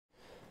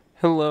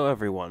Hello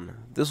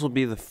everyone. This will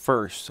be the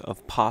first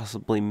of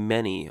possibly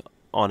many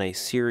on a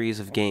series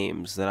of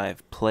games that I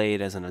have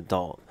played as an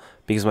adult,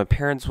 because my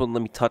parents wouldn't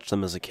let me touch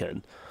them as a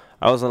kid.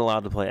 I wasn't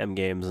allowed to play M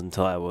games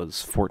until I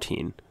was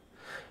 14.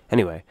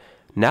 Anyway,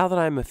 now that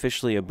I'm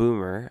officially a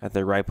boomer at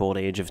the ripe old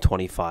age of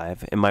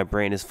 25, and my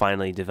brain is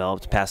finally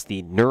developed past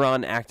the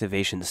neuron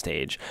activation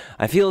stage,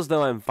 I feel as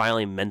though I'm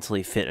finally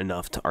mentally fit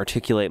enough to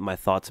articulate my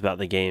thoughts about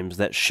the games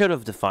that should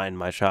have defined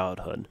my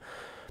childhood.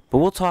 But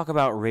we'll talk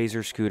about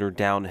Razor Scooter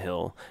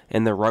Downhill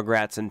and the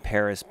Rugrats in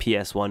Paris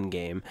PS1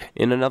 game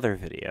in another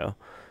video.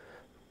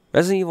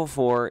 Resident Evil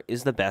 4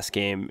 is the best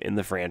game in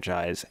the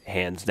franchise,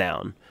 hands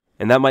down.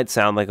 And that might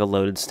sound like a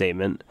loaded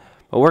statement,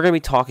 but we're going to be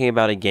talking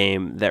about a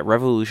game that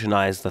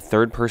revolutionized the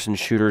third-person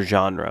shooter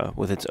genre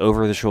with its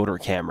over-the-shoulder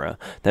camera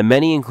that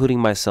many, including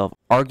myself,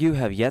 argue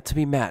have yet to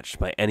be matched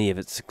by any of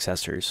its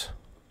successors.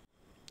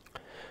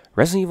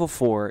 Resident Evil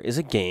 4 is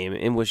a game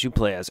in which you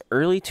play as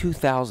early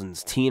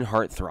 2000s teen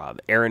heartthrob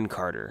Aaron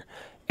Carter.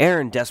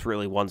 Aaron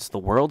desperately wants the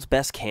world's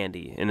best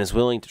candy and is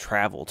willing to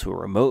travel to a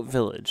remote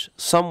village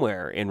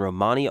somewhere in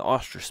Romania,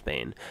 Austria,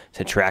 Spain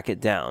to track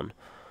it down.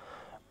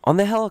 On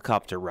the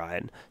helicopter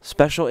ride,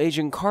 Special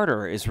Agent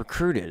Carter is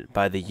recruited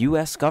by the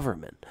U.S.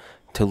 government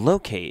to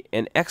locate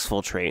and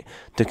exfiltrate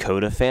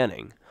Dakota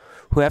Fanning,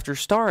 who, after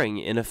starring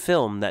in a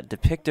film that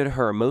depicted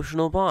her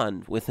emotional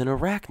bond with an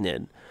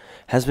arachnid,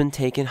 has been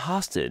taken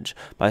hostage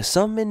by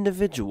some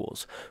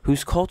individuals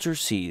whose culture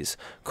sees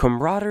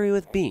camaraderie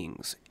with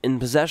beings in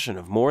possession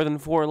of more than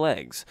 4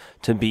 legs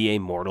to be a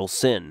mortal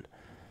sin.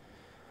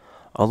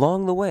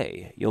 Along the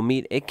way, you'll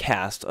meet a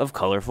cast of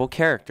colorful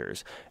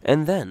characters,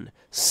 and then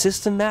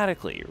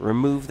systematically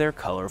remove their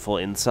colorful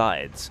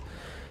insides.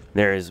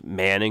 There is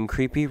Man in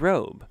Creepy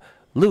Robe,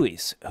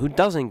 Luis, who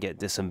doesn't get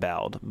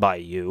disemboweled by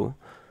you,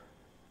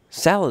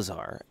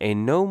 Salazar, a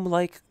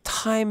gnome-like,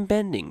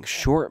 time-bending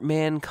short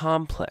man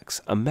complex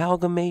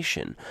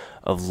amalgamation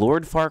of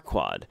Lord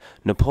Farquaad,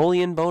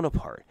 Napoleon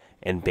Bonaparte,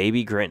 and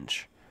Baby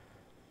Grinch.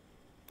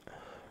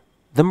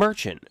 The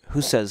Merchant,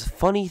 who says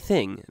funny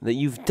thing that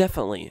you've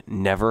definitely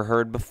never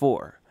heard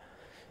before.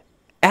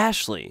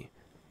 Ashley.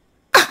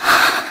 Leon!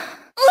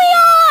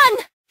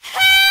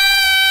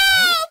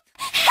 Help!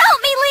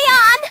 Help me,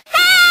 Leon!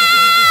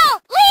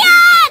 Help!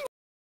 Leon!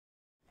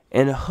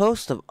 And a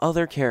host of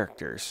other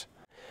characters.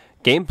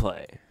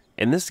 Gameplay.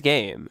 In this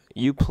game,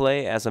 you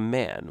play as a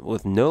man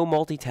with no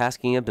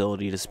multitasking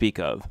ability to speak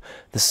of.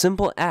 The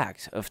simple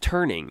act of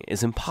turning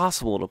is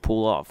impossible to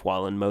pull off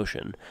while in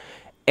motion.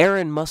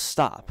 Aaron must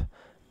stop,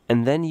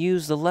 and then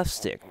use the left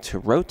stick to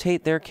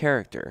rotate their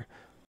character.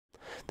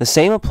 The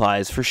same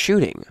applies for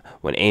shooting.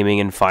 When aiming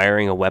and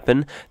firing a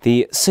weapon,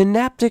 the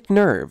synaptic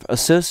nerve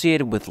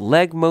associated with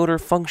leg motor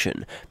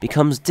function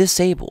becomes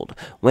disabled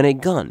when a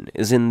gun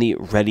is in the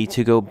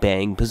ready-to-go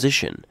bang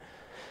position.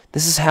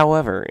 This is,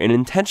 however, an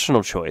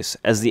intentional choice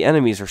as the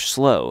enemies are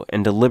slow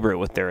and deliberate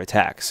with their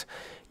attacks,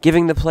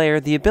 giving the player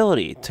the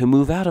ability to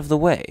move out of the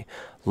way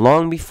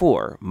long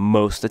before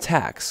most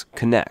attacks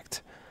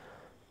connect.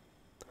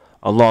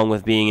 Along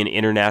with being an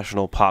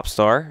international pop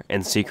star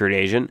and secret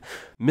agent,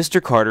 Mr.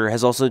 Carter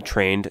has also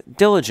trained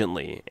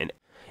diligently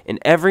in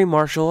every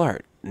martial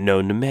art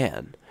known to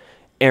man.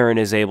 Aaron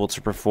is able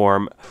to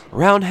perform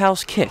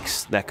roundhouse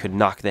kicks that could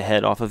knock the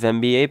head off of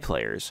NBA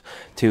players,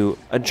 to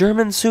a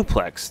German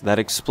suplex that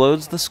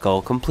explodes the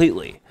skull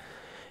completely,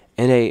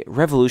 and a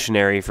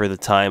revolutionary for the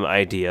time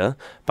idea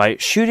by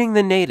shooting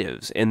the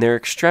natives in their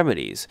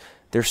extremities,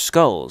 their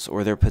skulls,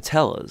 or their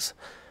patellas.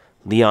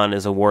 Leon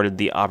is awarded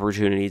the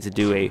opportunity to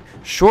do a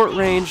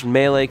short-range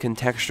melee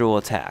contextual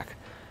attack.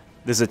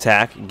 This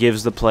attack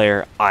gives the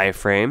player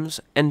iframes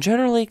and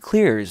generally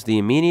clears the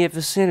immediate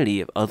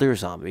vicinity of other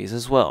zombies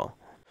as well.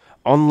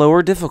 On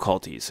lower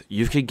difficulties,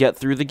 you could get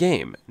through the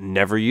game,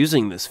 never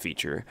using this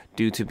feature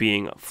due to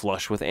being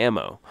flush with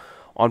ammo.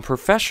 On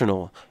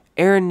professional,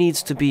 Aaron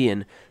needs to be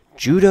in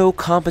judo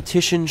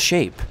competition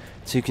shape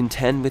to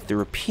contend with the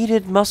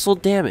repeated muscle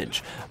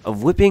damage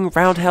of whipping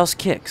roundhouse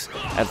kicks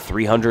at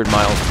 300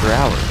 miles per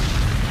hour.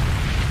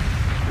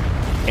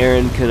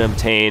 Aaron can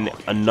obtain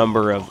a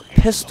number of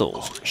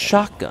pistols,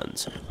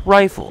 shotguns,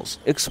 rifles,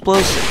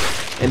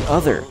 explosives, and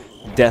other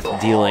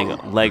death-dealing,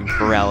 leg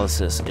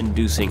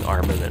paralysis-inducing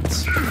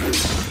armaments.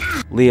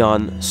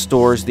 Leon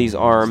stores these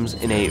arms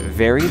in a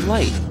very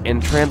light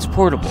and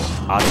transportable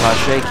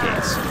attaché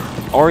case,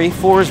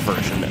 RE4's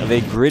version of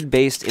a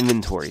grid-based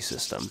inventory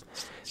system.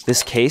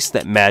 This case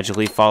that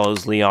magically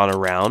follows Leon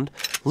around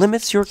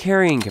limits your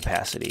carrying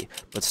capacity,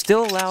 but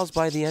still allows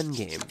by the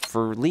endgame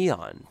for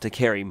Leon to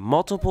carry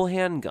multiple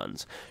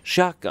handguns,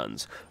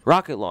 shotguns,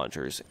 rocket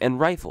launchers, and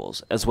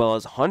rifles, as well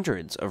as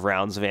hundreds of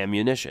rounds of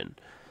ammunition.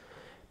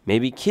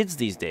 Maybe kids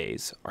these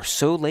days are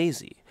so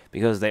lazy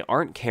because they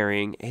aren't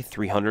carrying a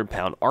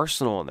 300-pound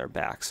arsenal on their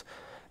backs.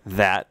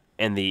 That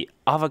and the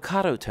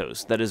avocado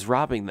toast that is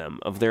robbing them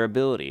of their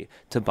ability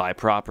to buy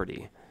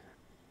property.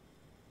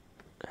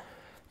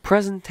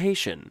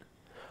 Presentation.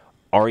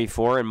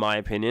 RE4, in my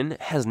opinion,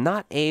 has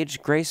not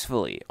aged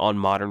gracefully on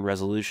modern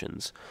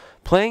resolutions,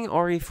 Playing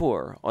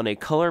RE4 on a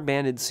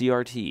color-banded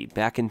CRT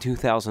back in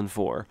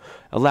 2004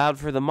 allowed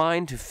for the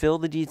mind to fill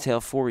the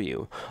detail for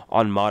you.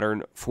 On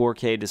modern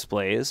 4K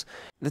displays,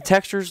 the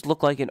textures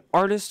look like an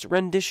artist's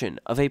rendition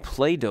of a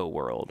Play-Doh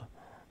world.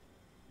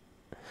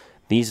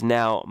 These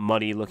now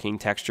muddy-looking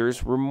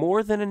textures were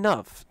more than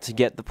enough to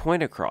get the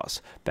point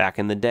across back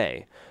in the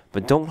day,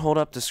 but don't hold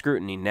up to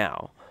scrutiny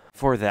now.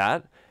 For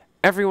that,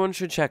 everyone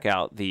should check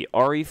out the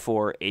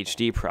RE4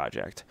 HD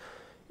project.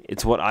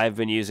 It's what I've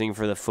been using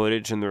for the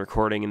footage and the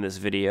recording in this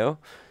video.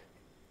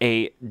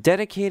 A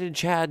dedicated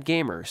Chad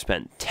gamer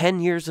spent 10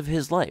 years of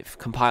his life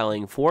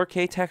compiling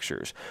 4K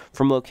textures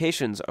from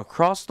locations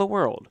across the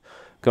world,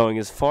 going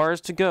as far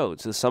as to go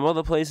to some of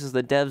the places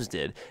the devs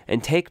did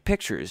and take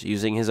pictures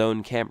using his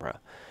own camera.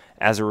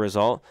 As a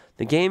result,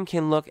 the game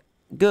can look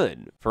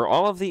good for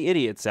all of the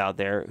idiots out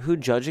there who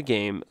judge a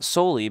game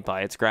solely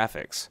by its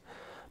graphics.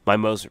 My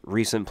most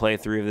recent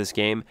playthrough of this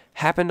game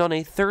happened on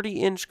a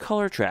 30-inch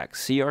color track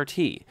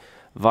CRT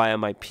via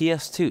my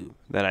PS2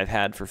 that I've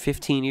had for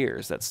 15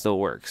 years that still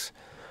works.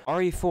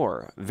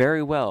 RE4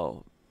 very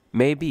well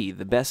may be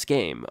the best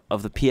game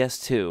of the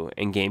PS2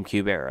 and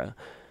GameCube era.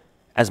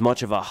 As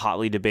much of a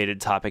hotly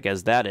debated topic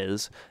as that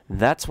is,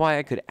 that's why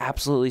I could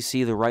absolutely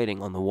see the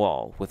writing on the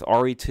wall with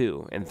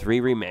RE2 and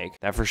 3 Remake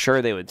that for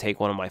sure they would take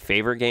one of my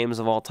favorite games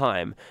of all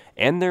time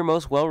and their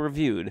most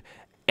well-reviewed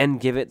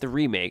and give it the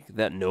remake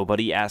that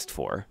nobody asked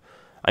for.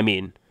 I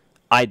mean,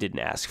 I didn't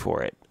ask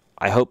for it.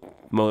 I hope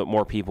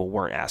more people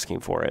weren't asking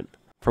for it.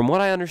 From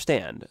what I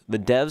understand, the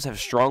devs have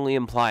strongly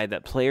implied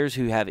that players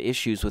who have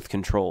issues with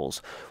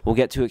controls will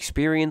get to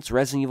experience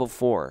Resident Evil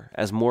 4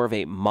 as more of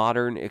a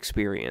modern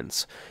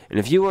experience. And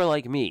if you are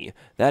like me,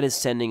 that is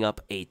sending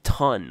up a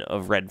ton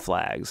of red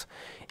flags.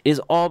 It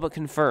is all but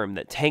confirmed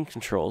that tank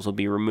controls will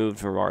be removed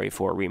from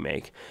RE4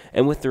 Remake,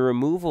 and with the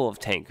removal of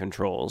tank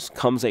controls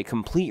comes a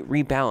complete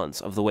rebalance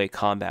of the way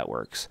combat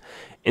works.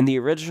 In the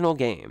original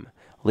game,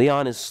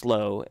 Leon is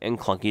slow and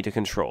clunky to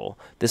control,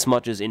 this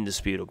much is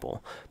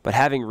indisputable, but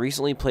having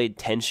recently played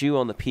Tenchu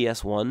on the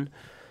PS1,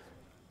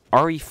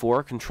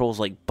 RE4 controls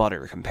like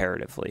butter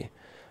comparatively.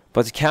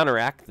 But to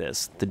counteract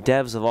this, the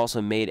devs have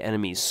also made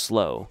enemies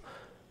slow.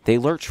 They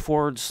lurch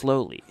forward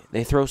slowly,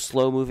 they throw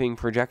slow-moving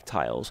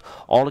projectiles,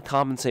 all to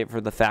compensate for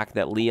the fact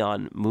that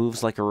Leon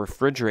moves like a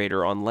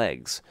refrigerator on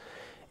legs.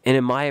 And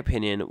in my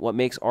opinion, what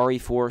makes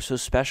RE4 so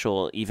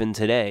special even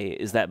today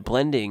is that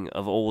blending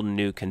of old and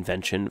new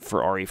convention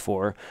for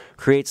RE4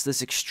 creates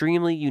this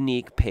extremely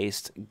unique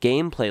paced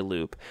gameplay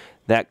loop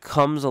that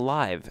comes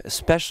alive,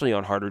 especially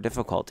on harder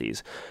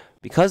difficulties.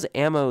 Because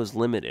ammo is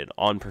limited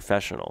on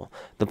Professional,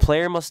 the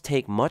player must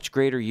take much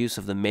greater use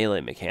of the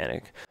melee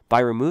mechanic. By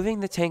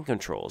removing the tank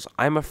controls,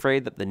 I'm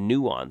afraid that the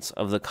nuance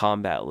of the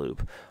combat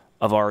loop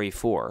of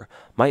RE4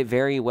 might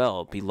very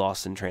well be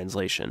lost in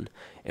translation.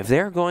 If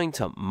they're going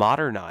to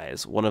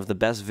modernize one of the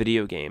best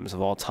video games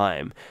of all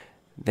time,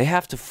 they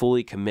have to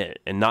fully commit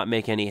and not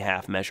make any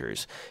half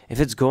measures. If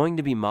it's going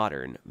to be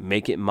modern,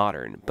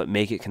 but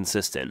make it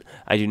consistent.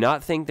 I do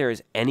not think there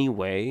is any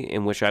way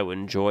in which I would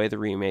enjoy the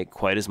remake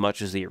quite as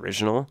much as the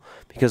original,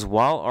 because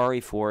while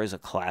RE4 is a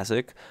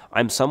classic,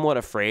 I'm somewhat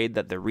afraid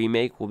that the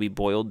remake will be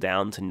boiled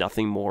down to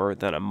nothing more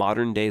than a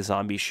modern-day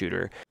zombie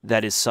shooter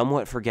that is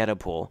somewhat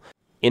forgettable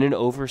in an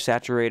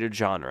oversaturated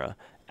genre,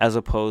 as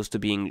opposed to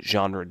being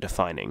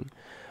genre-defining.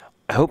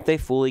 I hope they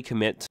fully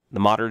commit to the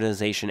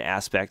modernization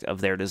aspect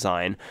of their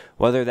design,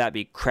 whether that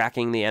be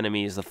cracking the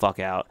enemies the fuck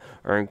out,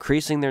 or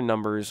increasing their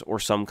numbers, or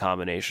some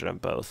combination of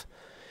both.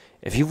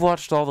 If you've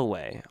watched all the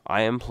way,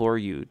 I implore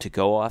you to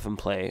go off and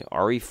play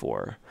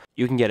RE4.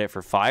 You can get it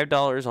for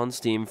 $5 on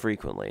Steam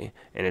frequently,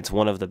 and it's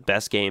one of the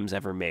best games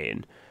ever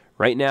made.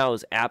 Right now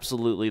is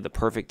absolutely the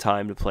perfect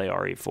time to play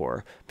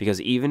RE4,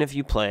 because even if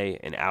you play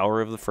an hour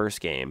of the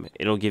first game,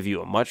 it'll give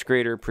you a much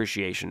greater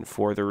appreciation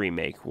for the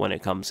remake when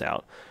it comes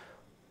out.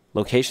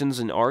 Locations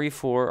in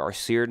RE4 are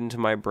seared into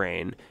my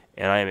brain,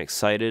 and I am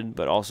excited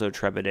but also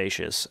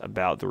trepidatious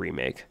about the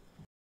remake.